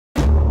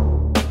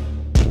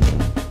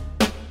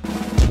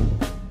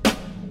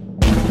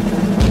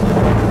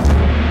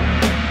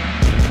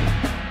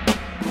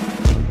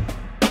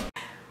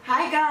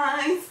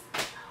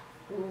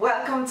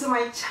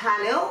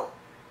channel.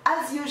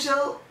 As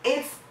usual,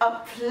 it's a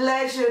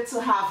pleasure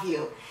to have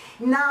you.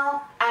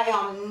 Now, I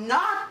am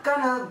not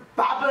gonna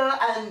babble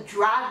and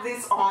drag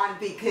this on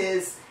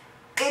because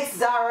it's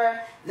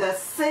ZARA. The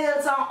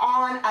sales are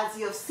on, as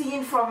you've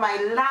seen from my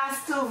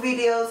last two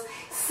videos.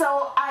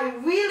 So I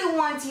really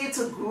want you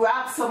to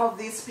grab some of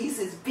these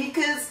pieces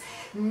because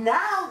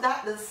now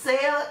that the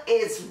sale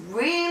is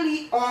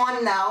really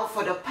on now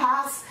for the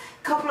past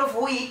couple of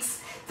weeks,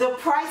 the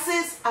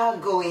prices are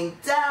going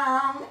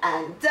down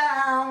and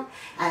down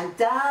and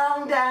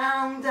down,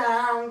 down,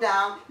 down,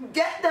 down.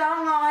 Get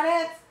down on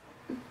it.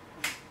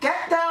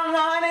 Get down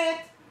on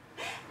it.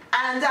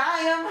 And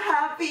I am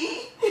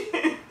happy.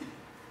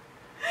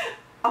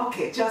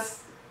 Okay,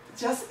 just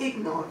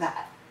ignore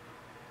that.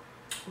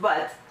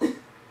 But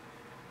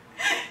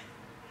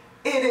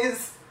it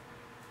is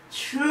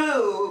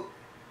true.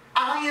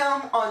 I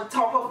am on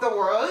top of the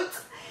world.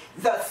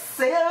 The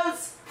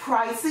sales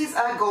prices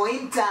are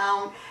going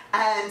down,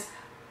 and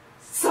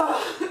so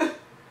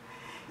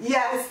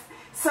yes,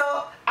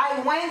 so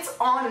I went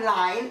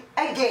online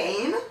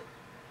again,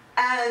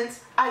 and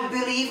I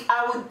believe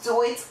I would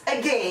do it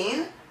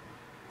again.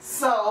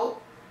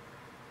 So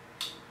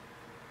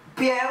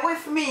bear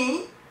with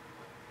me.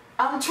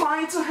 I'm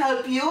trying to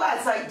help you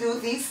as I do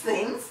these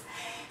things.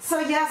 So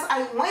yes,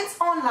 I went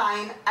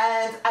online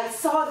and I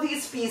saw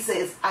these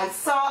pieces. I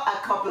saw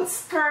a couple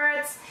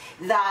skirts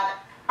that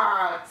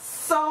are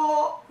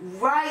so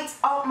right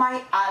up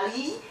my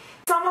alley.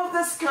 Some of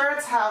the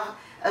skirts have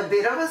a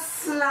bit of a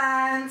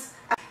slant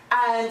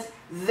and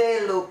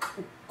they look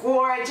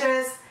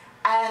gorgeous.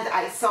 And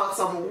I saw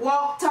some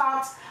walk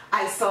tops,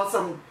 I saw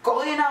some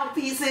going out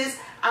pieces,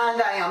 and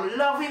I am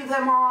loving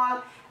them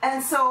all.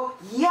 And so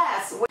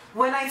yes,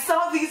 when I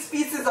saw these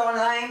pieces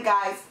online,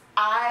 guys,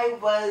 I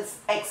was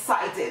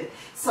excited.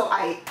 So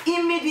I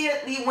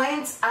immediately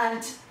went,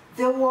 and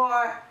they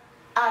were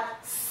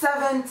at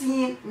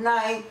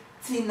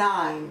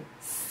 $17.99.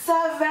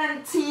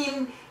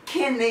 17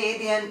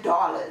 Canadian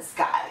dollars,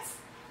 guys.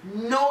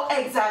 No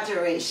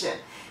exaggeration.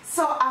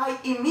 So I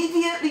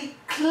immediately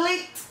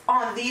clicked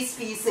on these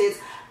pieces,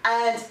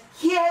 and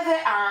here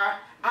they are.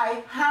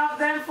 I have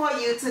them for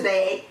you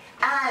today,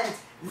 and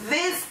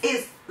this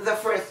is the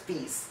first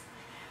piece.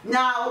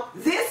 Now,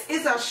 this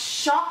is a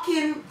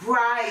shocking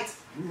bright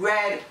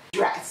red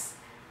dress,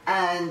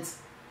 and to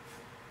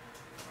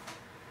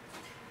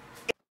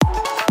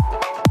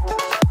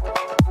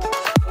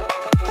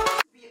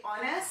be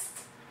honest,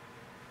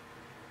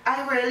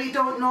 I really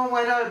don't know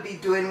what I'll be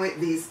doing with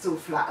these two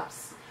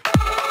flaps.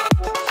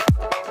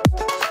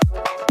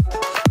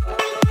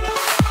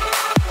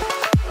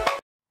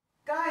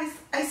 Guys,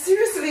 I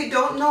seriously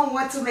don't know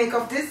what to make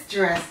of this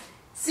dress.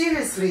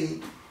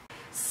 Seriously.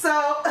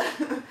 So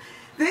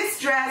this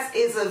dress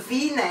is a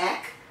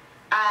V-neck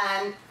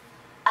and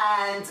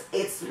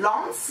it's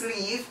long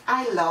sleeve.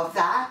 I love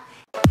that.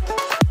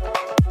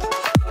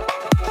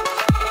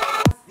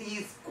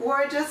 These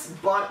gorgeous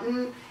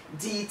button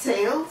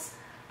details.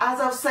 As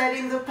I've said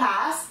in the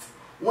past,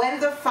 when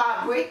the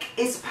fabric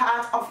is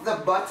part of the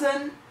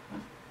button,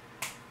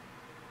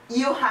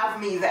 you have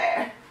me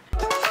there.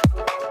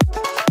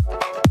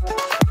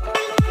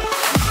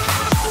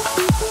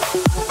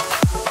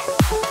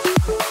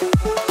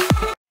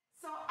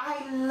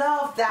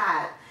 Love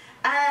that.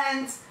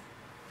 And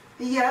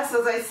yes,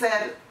 as I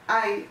said,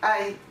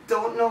 I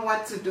don't know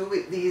what to do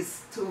with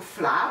these two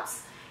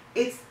flaps.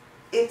 It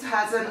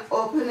has an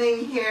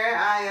opening here.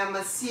 I am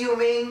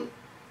assuming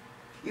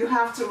you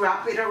have to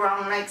wrap it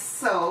around like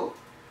so.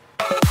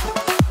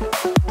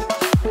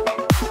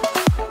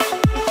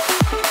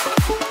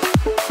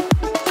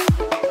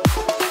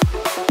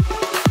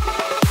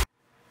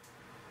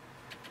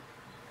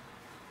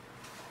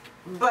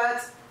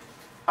 But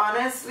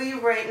honestly,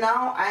 right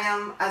now I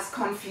am as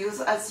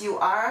confused as you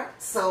are,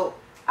 so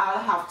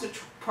I'll have to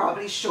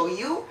probably show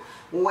you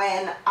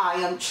when I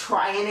am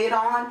trying it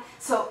on.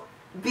 So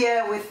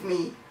bear with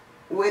me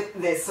with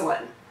this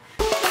one.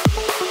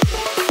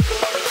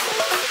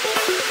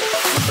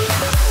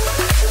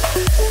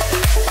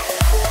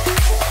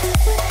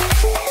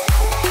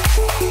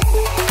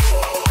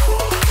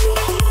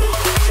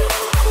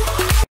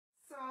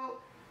 So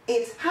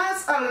it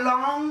has a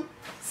long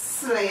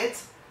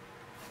slit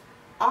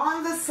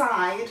on the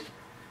side,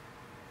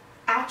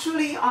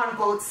 actually on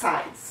both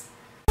sides.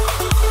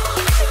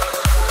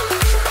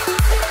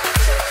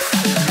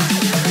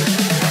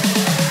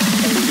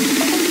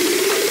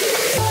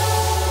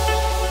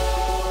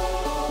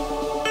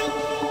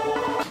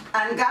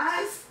 And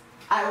guys,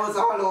 I was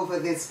all over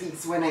this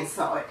piece when I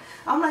saw it.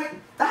 I'm like,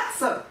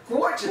 that's a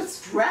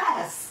gorgeous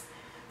dress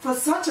for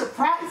such a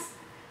price.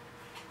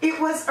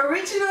 It was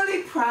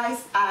originally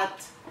priced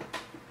at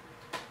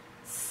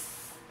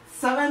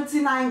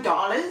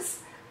 $79,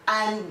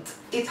 and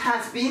it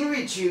has been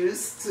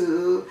reduced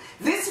to,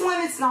 this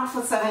one is not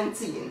for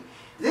 $17.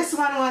 This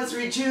one was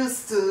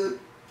reduced to,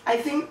 I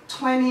think,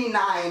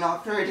 $29 or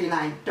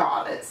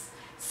 $39.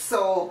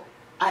 So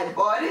I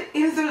bought it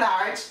in the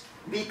large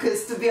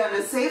because to be on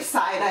the safe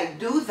side, I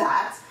do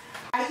that.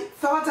 I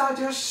thought I'll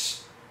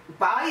just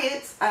buy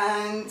it,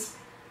 and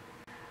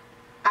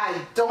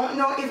I don't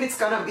know if it's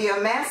gonna be a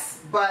mess,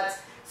 but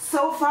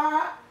so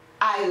far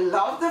I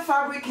love the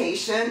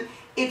fabrication.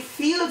 It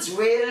feels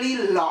really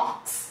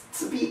luxe,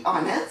 to be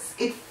honest.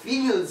 It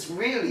feels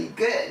really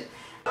good.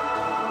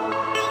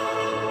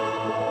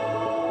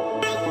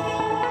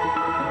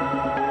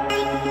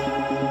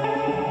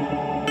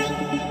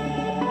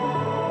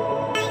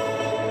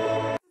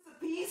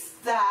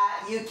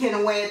 That you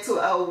can wear to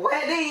a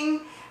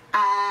wedding,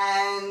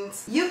 and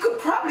you could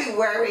probably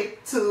wear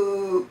it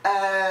to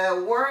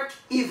a work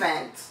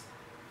event.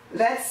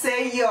 Let's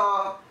say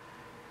your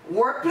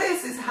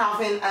workplace is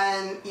having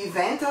an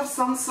event of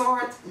some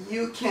sort,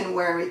 you can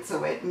wear it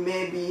to it.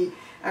 Maybe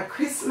a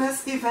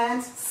Christmas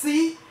event.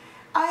 See,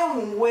 I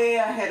am way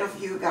ahead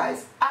of you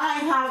guys. I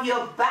have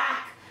your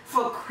back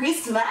for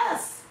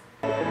Christmas.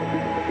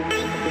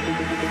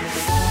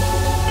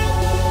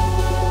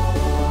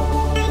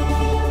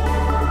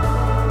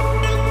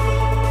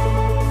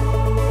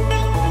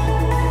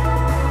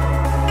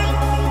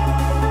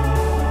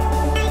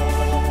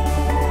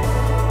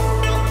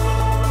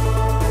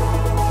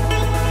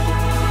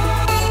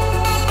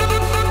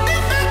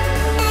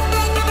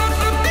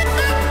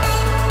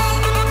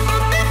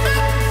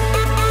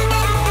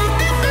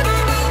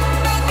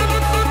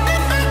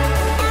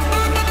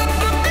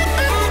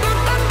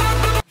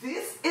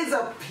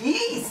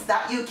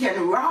 That you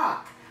can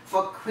rock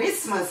for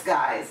Christmas,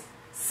 guys.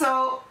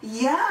 So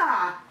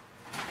yeah,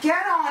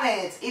 get on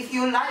it. If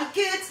you like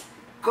it,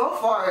 go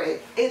for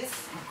it.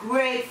 It's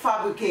great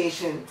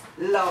fabrication.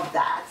 Love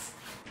that.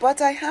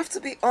 But I have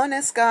to be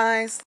honest,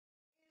 guys,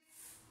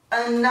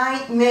 it's a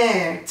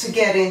nightmare to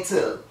get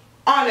into,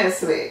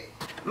 honestly.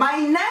 My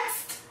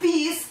next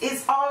piece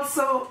is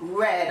also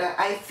red.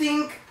 I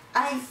think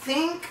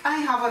I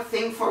have a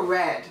thing for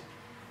red.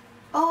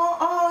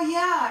 Oh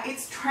yeah,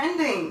 it's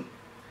trending.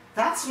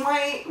 That's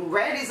why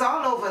red is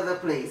all over the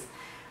place.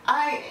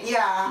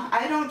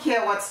 I don't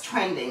care what's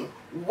trending.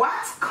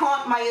 What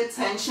caught my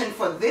attention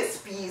for this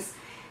piece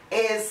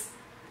is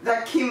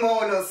the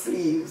kimono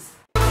sleeves.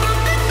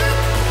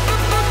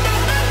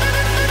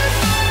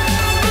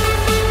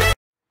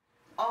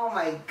 Oh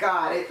my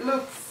God, it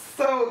looks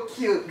so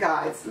cute,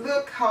 guys.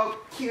 Look how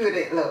cute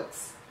it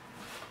looks.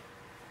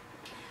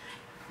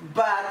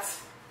 But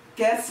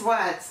guess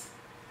what?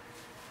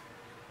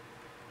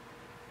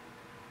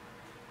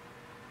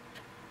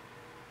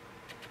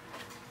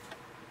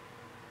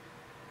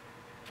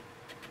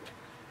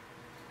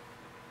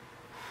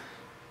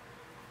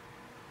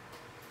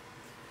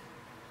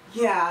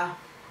 Yeah,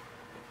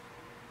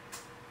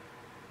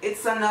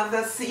 it's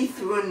another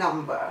see-through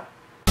number.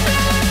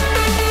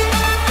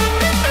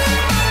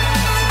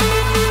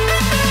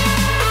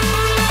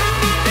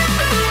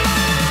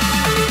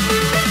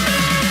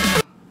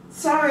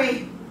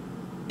 Sorry,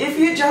 if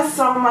you just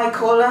saw my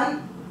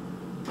colon,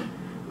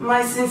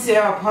 my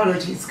sincere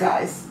apologies,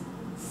 guys.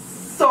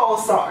 So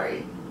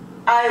sorry.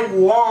 I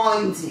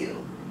warned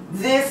you.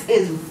 This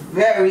is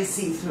very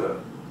see-through.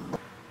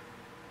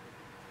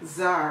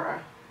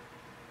 ZARA.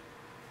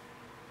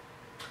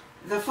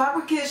 The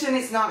fabrication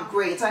is not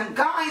great, and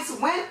guys,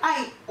 when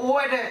I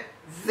ordered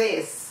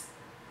this,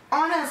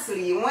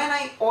 honestly, when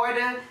I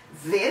ordered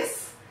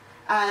this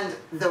and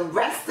the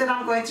rest that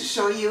I'm going to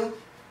show you,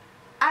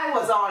 I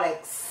was all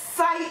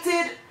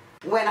excited.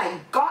 When I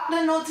got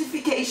the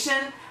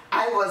notification,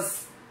 I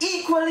was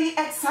equally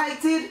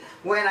excited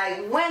when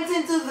I went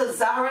into the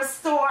ZARA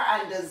store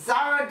and the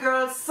ZARA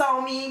girls saw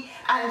me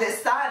and they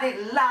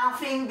started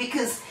laughing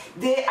because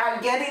they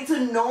are getting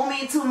to know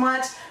me too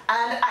much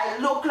and I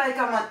look like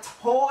I'm a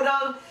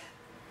total,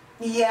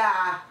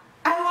 yeah.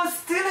 I was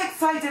still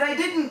excited. I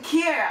didn't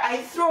care. I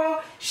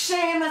throw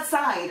shame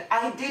aside.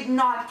 I did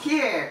not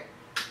care.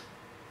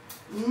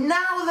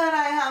 Now that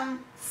I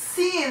am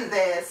seeing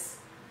this,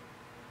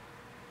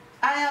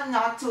 I am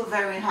not too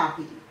very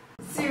happy.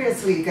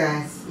 Seriously,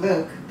 guys,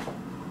 look.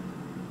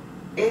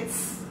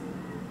 It's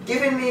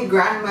giving me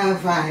grandma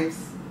vibes.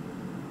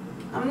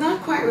 I'm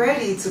not quite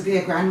ready to be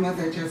a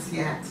grandmother just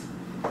yet.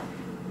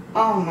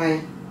 Oh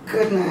my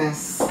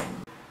goodness.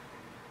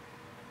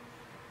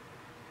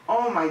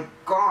 Oh my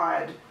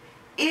God.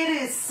 It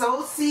is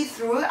so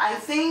see-through.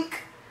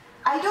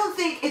 I don't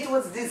think it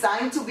was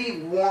designed to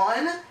be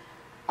worn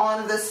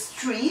on the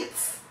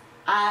streets.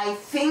 I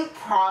think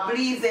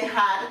probably they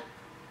had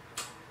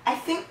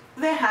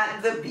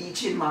the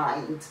beach in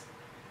mind.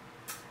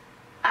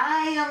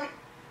 I am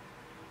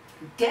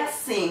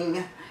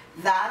guessing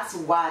that's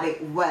what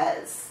it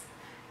was.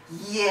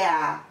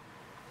 Yeah,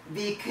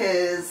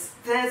 because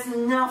there's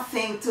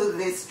nothing to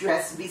this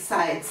dress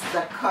besides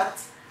the cut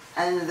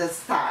and the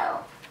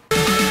style.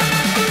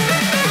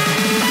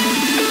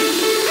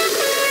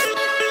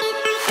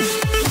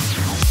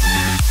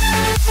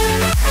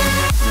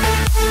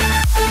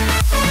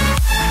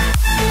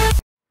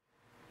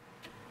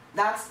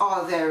 That's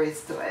all there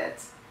is to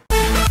it.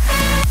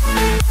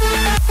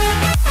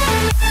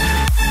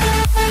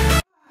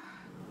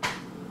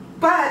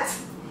 But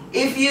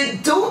if you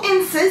do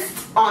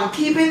insist on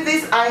keeping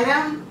this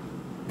item,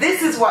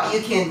 this is what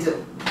you can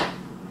do.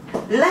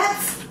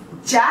 Let's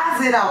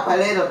jazz it up a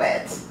little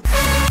bit.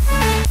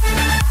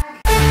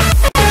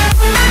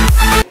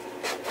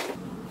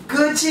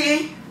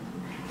 Gucci,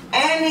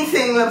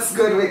 anything looks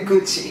good with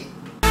Gucci.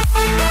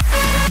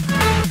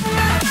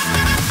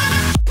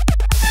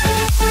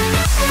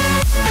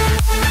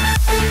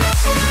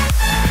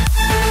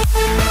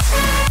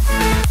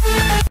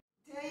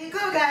 There you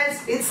go,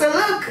 guys, it's a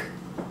look.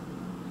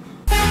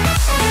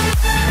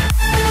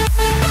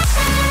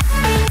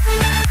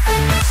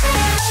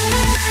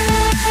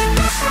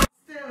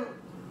 Still,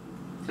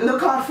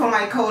 look out for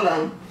my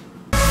colon.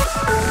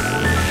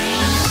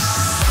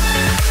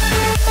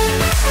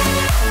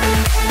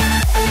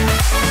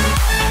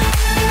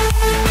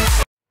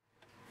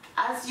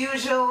 As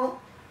usual,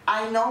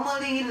 I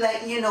normally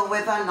let you know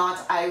whether or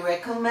not I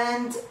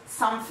recommend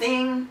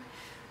something.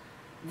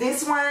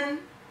 This one,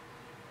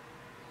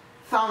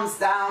 thumbs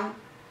down.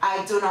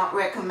 I do not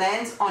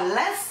recommend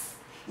unless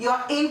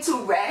you're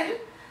into red,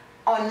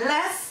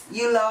 unless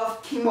you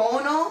love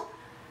kimono,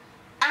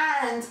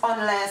 and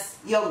unless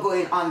you're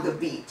going on the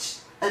beach.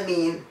 I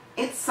mean,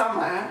 it's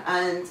summer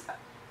and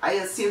I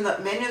assume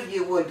that many of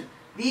you would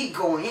be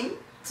going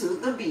to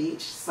the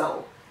beach,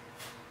 so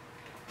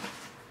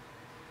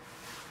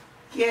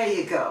here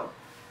you go.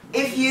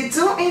 If you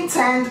do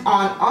intend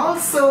on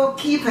also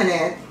keeping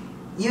it,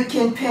 you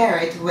can pair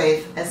it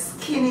with a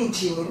skinny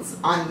jeans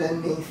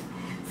underneath.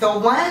 The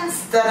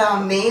ones that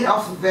are made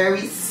of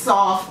very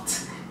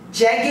soft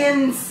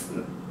jeggings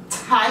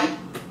type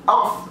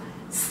of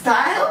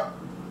style,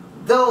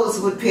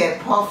 those would pair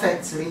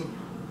perfectly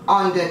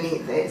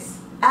underneath this,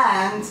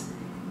 and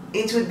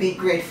it would be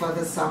great for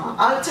the summer.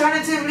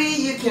 Alternatively,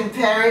 you can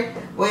pair it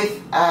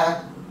with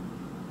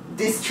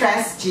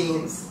distressed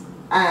jeans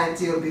and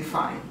you'll be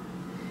fine.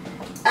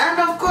 And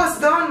of course,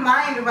 don't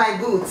mind my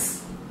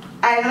boots.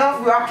 I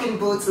love rocking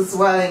boots as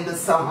well in the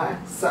summer,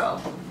 so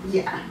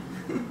yeah.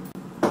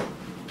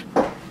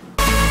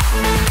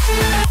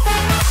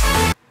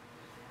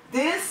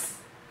 This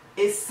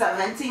is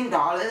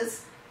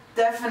 $17,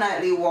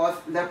 definitely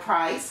worth the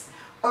price.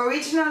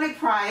 Originally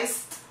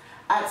priced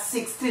at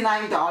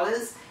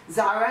 $69,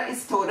 ZARA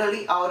is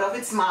totally out of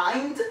its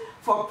mind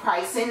for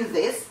pricing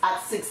this at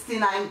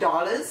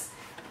 $69.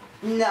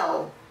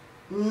 No,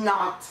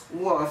 not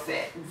worth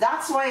it.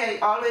 That's why I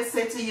always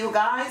say to you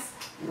guys,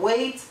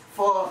 wait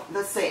for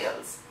the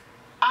sales.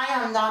 I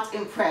am not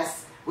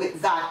impressed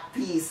with that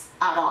piece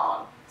at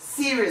all.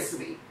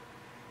 Seriously.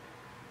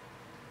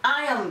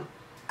 I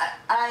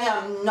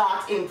am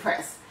not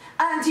impressed.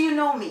 And you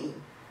know me,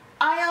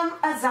 I am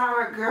a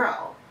ZARA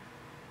girl.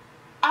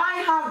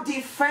 I have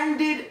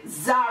defended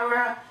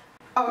ZARA.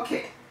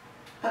 Okay,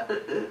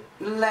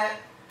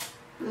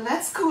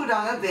 let's cool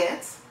down a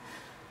bit.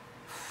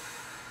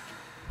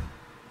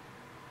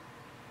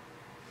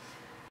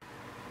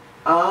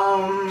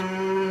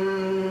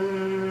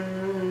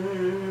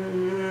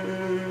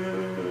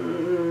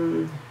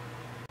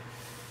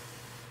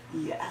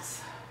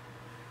 Yes.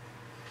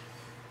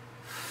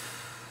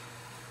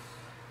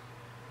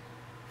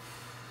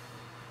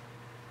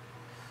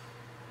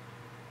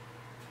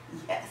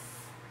 Yes.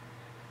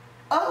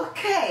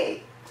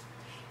 Okay,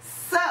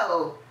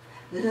 so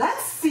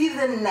let's see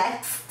the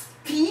next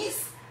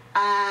piece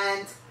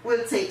and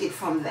we'll take it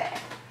from there.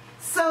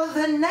 So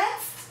the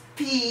next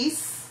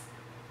piece,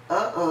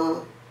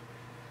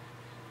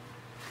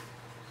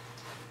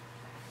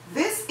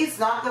 this is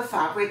not the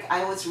fabric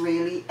I was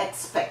really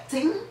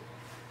expecting.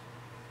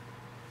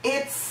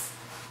 It's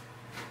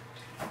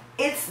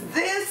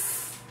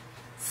this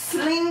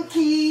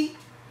slinky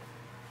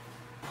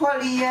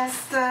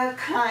polyester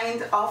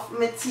kind of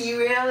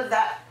material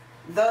that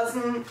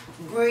doesn't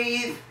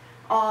breathe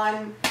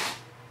on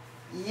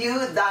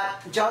you,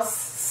 that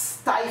just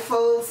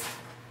stifles,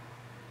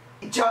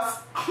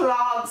 just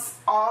clogs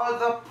all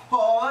the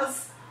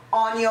pores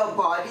on your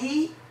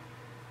body.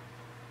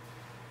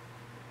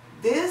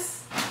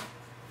 This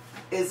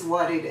is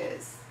what it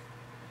is.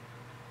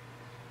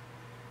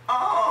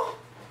 Oh,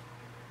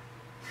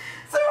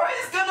 Sarah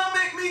is gonna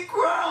make me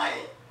cry.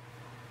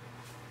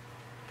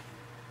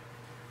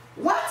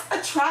 What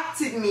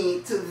attracted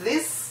me to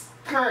this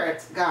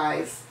skirt,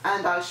 guys,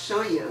 and I'll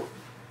show you.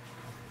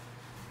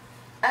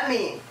 I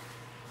mean,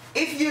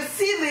 if you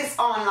see this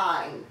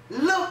online,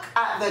 look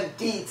at the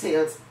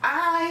details.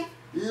 I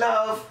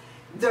love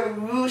the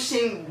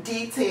ruching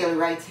detail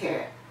right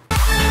here.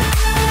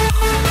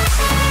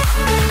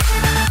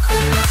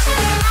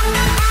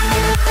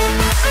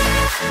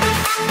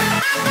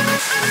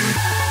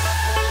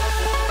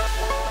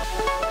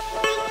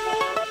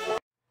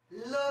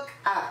 Look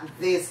at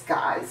this,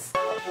 guys.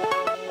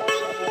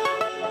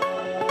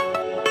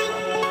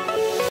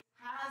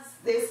 Has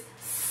this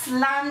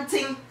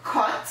slanting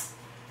cut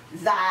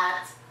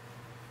that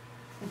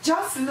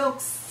just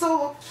looks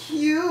so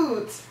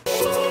cute.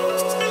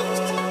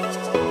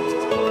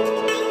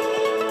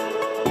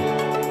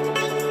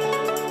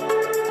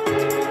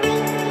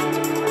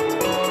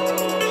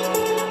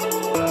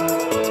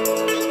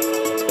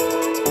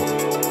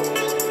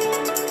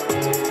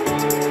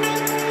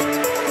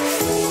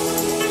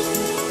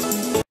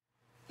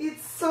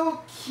 It's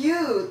so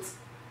cute.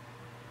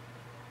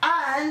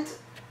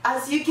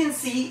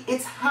 see,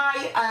 it's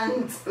high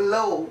and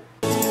low.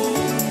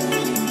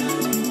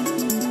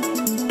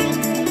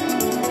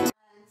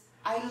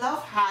 I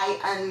love high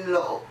and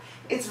low.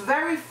 It's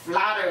very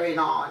flattering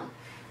on.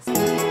 So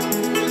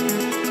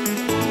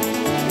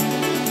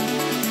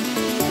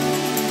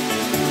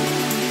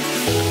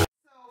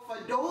for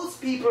those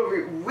people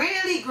with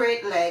really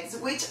great legs,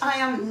 which I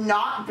am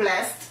not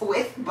blessed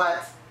with,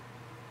 but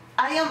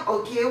I am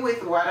okay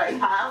with what I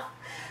have.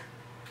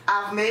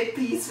 I've made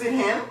peace with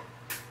him.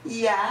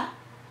 Yeah,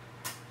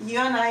 you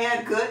and I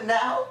are good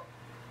now.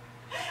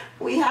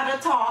 We had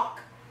a talk.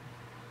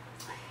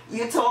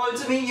 You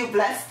told me you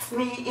blessed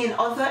me in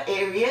other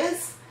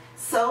areas,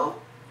 so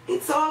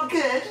it's all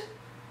good.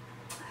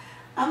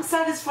 I'm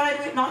satisfied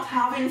with not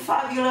having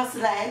fabulous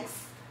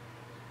legs.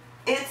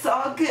 It's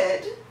all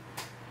good.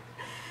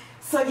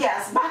 So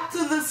yes, back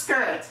to the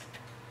skirt.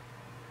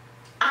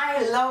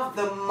 I love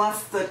the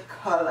mustard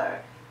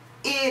color.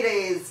 It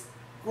is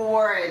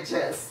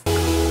gorgeous.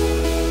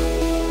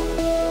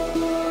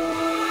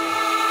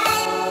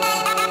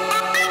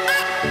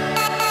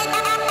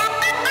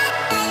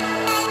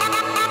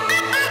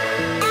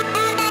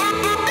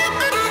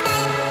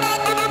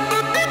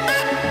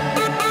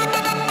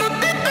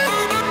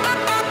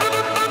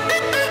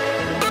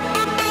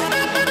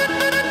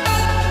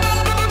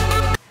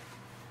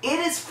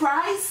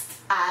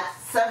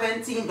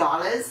 $17.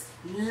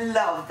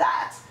 Love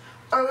that.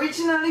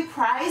 Originally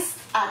priced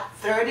at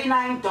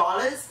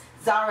 $39.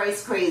 ZARA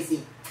is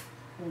crazy.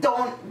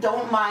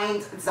 Don't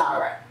mind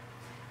ZARA.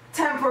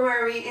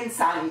 Temporary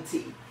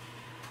insanity.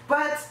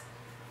 But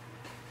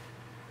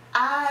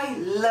I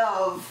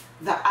love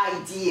the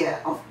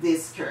idea of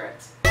this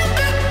skirt.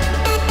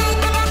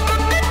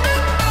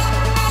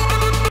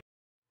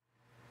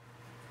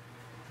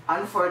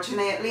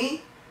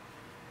 Unfortunately,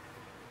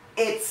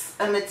 it's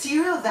a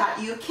material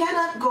that you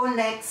cannot go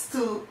next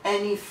to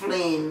any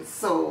flame,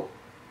 so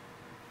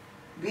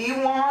be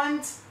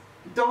warned,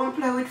 don't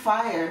play with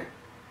fire.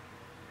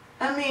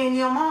 I mean,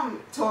 your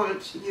mom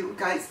told you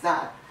guys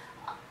that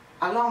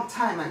a long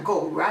time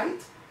ago,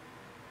 right?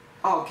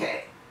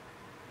 Okay,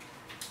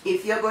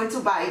 if you're going to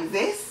buy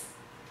this,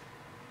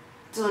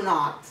 do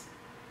not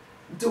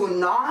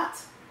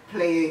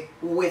play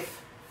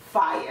with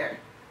fire.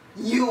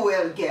 You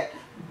will get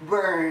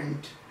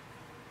burned.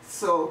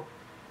 So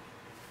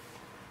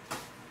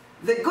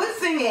the good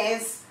thing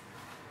is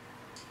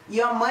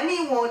your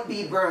money won't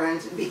be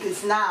burned,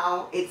 because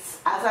now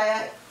it's, as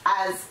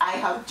I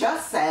have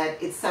just said,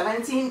 it's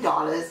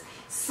 $17.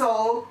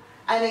 So,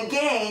 and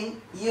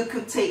again, you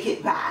could take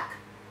it back,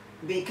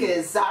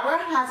 because ZARA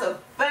has a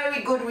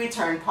very good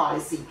return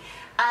policy,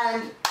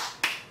 and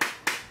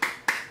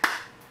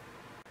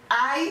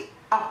I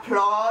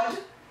applaud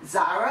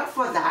ZARA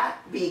for that,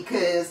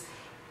 because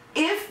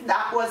if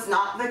that was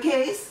not the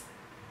case,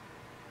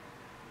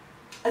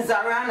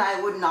 ZARA and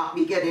I would not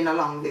be getting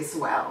along this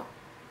well,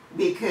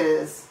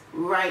 because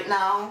right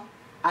now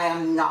I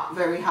am not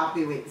very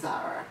happy with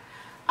ZARA.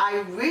 I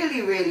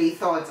really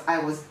thought I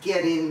was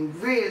getting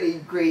really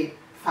great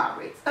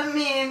fabrics. I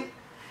mean,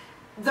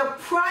 the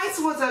price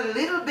was a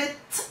little bit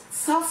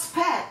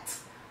suspect,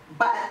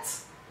 but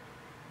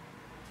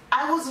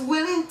I was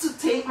willing to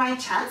take my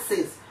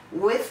chances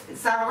with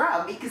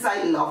ZARA because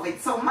I love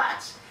it so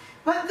much.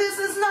 But this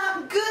is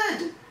not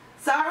good.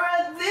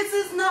 ZARA, this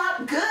is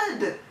not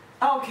good.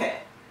 Okay,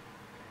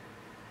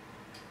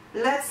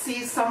 let's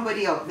see,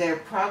 somebody out there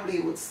probably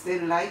would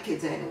still like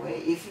it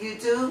anyway. If you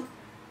do,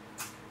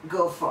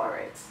 go for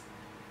it.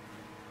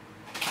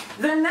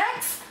 The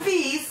next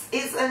piece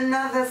is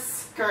another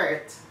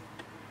skirt.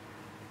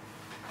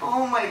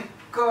 Oh my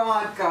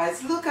God,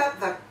 guys, look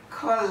at the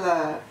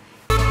color.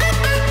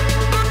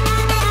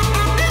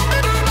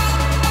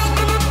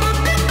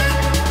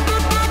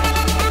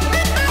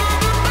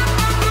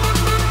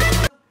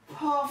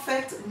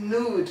 Perfect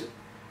nude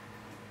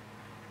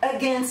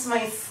against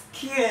my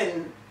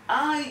skin.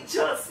 I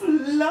just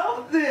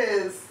love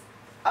this.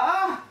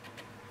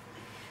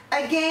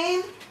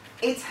 Again,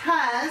 it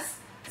has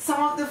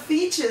some of the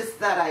features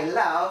that I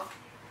love.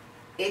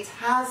 It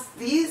has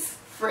these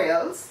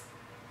frills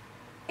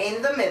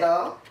in the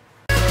middle.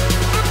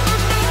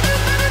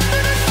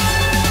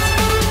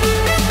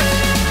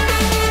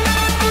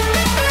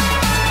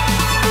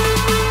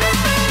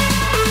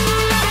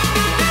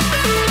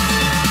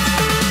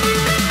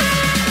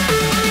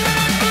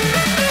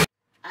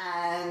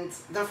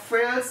 The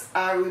frills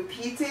are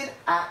repeated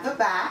at the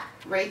back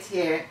right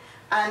here,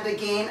 and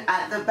again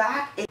at the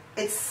back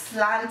it's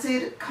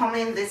slanted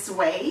coming this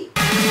way.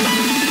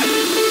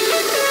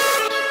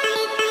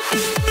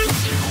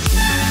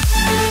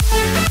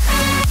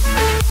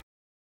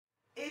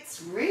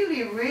 It's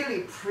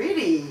really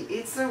pretty.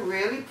 It's a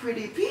really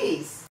pretty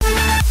piece.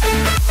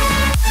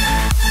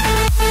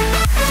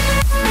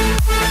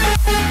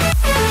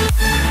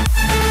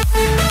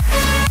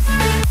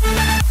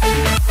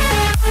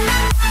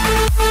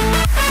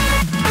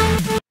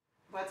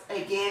 But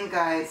again,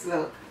 guys,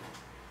 look,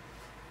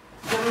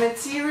 the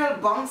material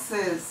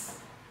bounces.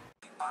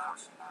 You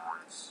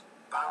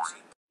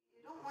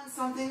don't want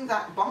something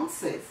that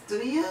bounces, do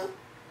you?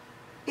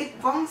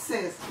 it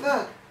bounces,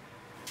 look,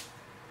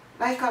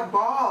 like a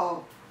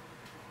ball.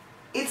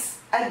 It's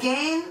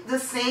again the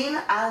same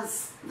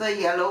as the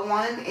yellow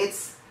one.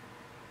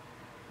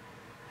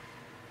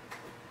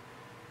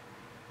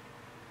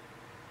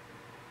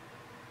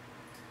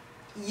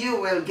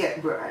 You will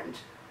get burned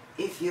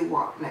if you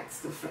walk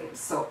next to flames.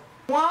 So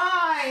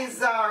why,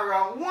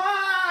 Zara?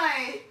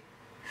 Why?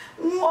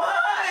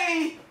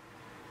 Why?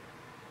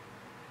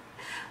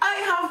 I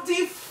have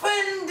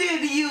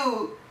defended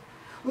you.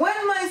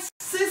 When my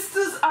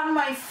sisters and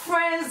my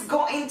friends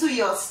go into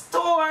your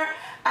store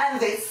and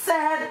they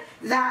said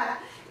that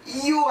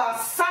you are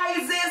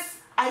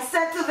sizes, I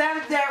said to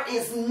them there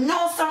is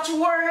no such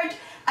word,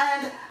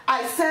 and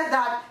I said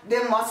that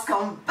they must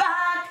come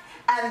back.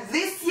 And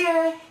this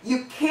year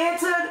you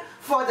catered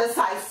for the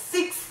size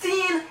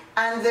 16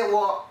 and they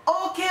were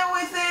okay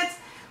with it.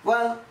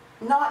 Well,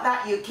 not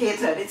that you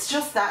catered, it's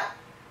just that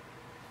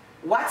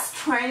what's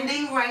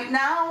trending right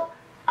now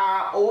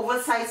are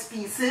oversized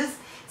pieces.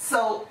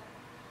 So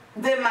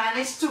they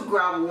managed to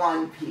grab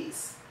one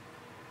piece.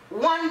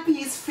 One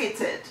piece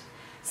fitted.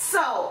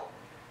 So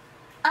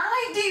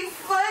I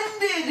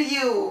defended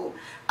you.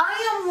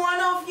 I am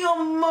one of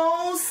your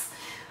most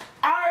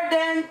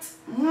ardent,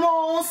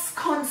 most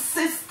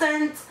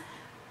consistent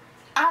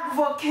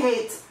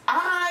advocates.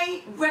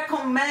 I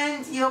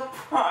recommend your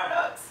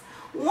products.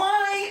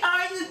 Why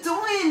are you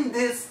doing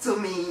this to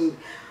me?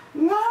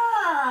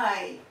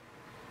 Why?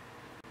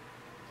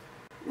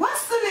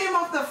 What's the name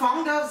of the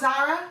founder of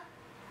ZARA?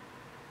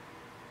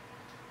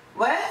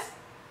 What?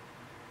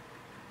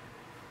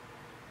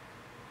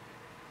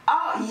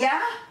 Oh,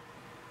 yeah?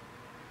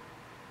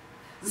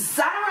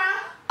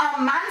 ZARA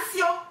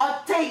Amancio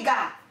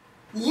Ortega.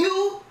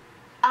 You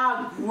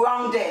are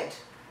grounded.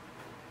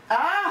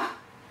 Ah,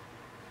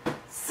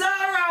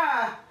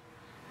 Zara.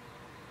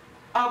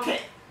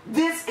 Okay,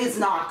 this is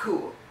not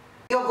cool.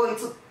 You're going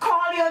to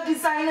call your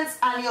designers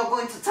and you're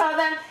going to tell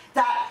them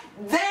that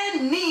they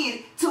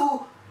need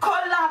to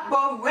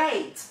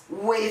collaborate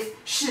with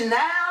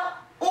Chanel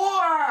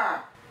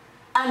or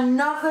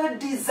another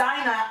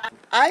designer.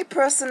 I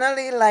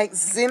personally like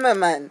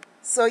Zimmerman.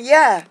 So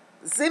yeah,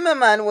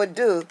 Zimmerman would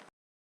do.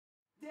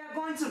 They're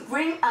going to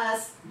bring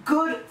us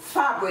good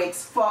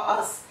fabrics for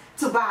us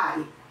to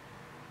buy.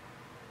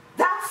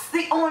 That's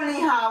the only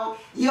how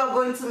you're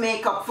going to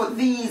make up for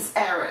these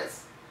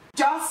errors.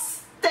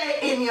 Just stay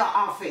in your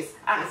office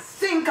and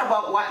think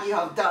about what you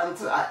have done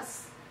to us.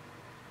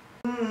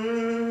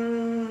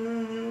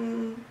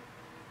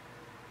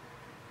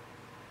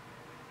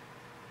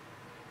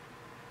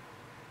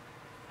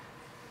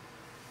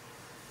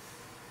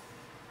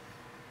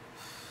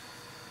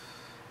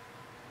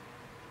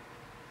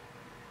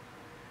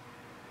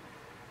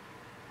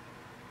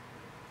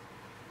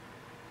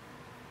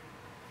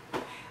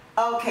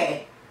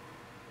 Okay,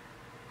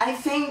 I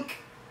think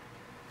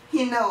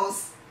he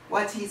knows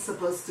what he's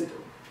supposed to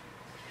do.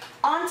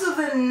 On to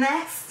the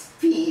next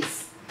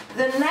piece.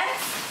 The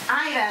next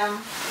item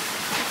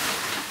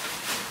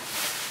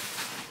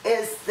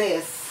is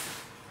this.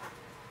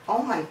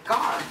 Oh my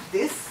God,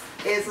 this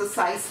is a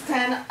size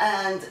 10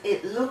 and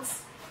it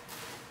looks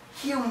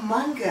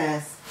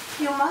humongous.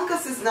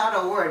 Humongous is not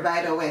a word,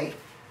 by the way.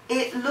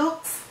 It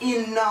looks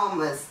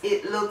enormous.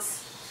 It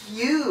looks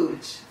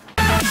huge.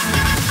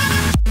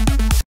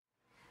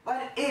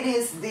 But it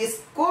is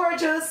this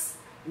gorgeous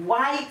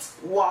white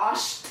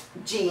washed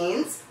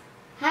jeans,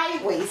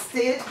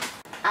 high-waisted,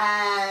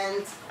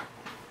 and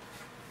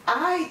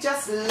I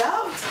just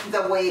loved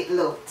the way it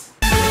looked.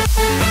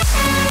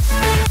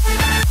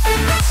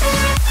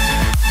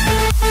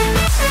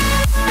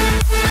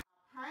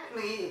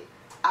 Apparently,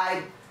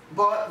 I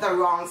bought the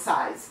wrong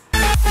size.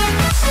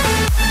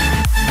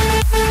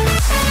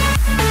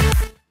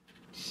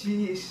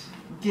 Sheesh,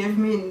 give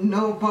me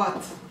no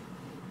butt.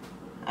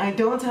 I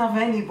don't have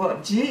any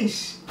but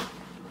jeesh.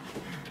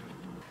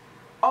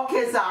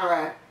 Okay,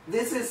 Zara,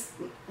 this is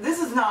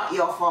not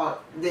your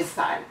fault this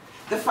time.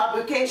 The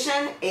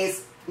fabrication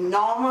is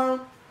normal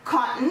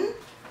cotton,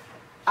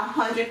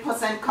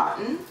 100%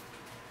 cotton.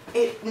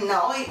 It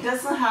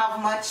doesn't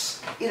have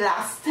much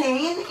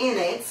elastane in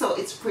it, so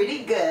it's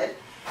pretty good.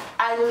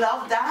 I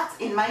love that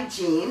in my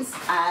jeans,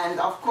 and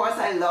of course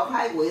I love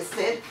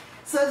high-waisted.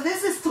 So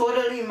this is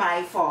totally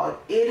my fault.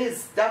 It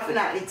is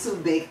definitely too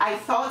big. I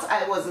thought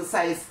I was a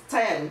size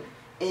 10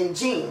 in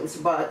jeans,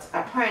 but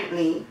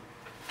apparently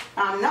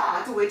I'm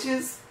not, which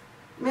is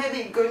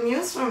maybe good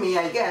news for me,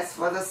 I guess,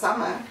 for the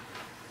summer.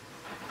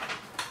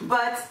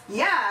 But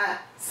yeah,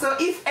 so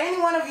if any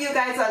one of you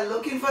guys are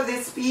looking for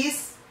this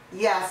piece,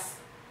 yes,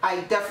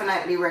 I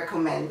definitely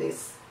recommend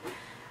this.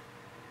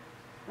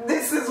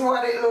 This is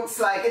what it looks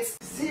like. It's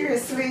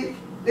seriously,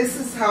 this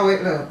is how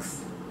it looks.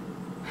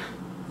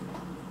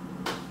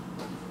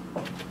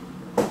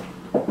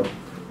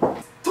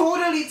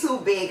 Totally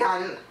too big,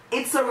 and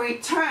it's a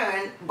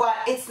return, but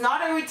it's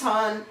not a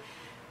return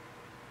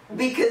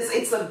because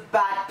it's a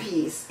bad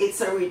piece. It's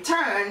a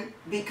return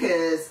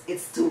because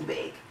it's too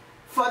big.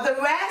 For the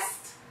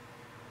rest,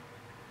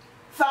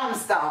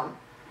 thumbs down.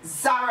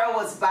 ZARA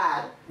was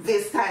bad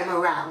this time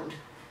around.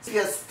 If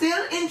you're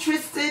still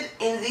interested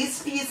in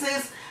these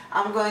pieces,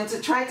 I'm going to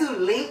try to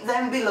link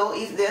them below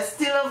if they're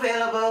still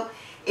available.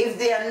 If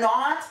they are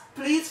not,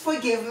 please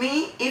forgive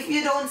me. If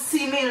you don't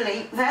see me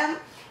link them,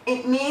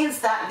 it means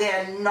that they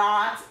are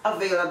not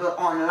available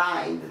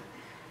online.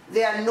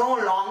 They are no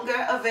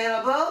longer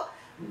available,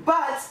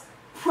 but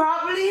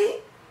probably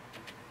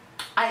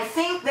I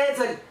think there's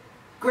a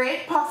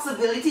great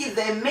possibility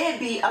they may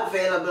be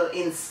available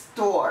in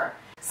store.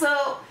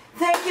 So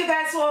thank you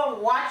guys for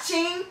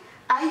watching.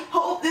 I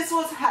hope this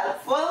was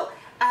helpful,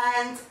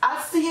 and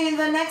I'll see you in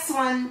the next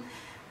one.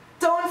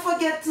 Don't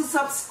forget to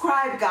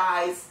subscribe,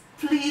 guys.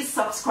 Please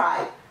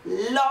subscribe.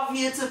 Love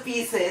you to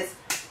pieces.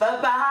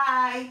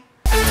 Bye-bye.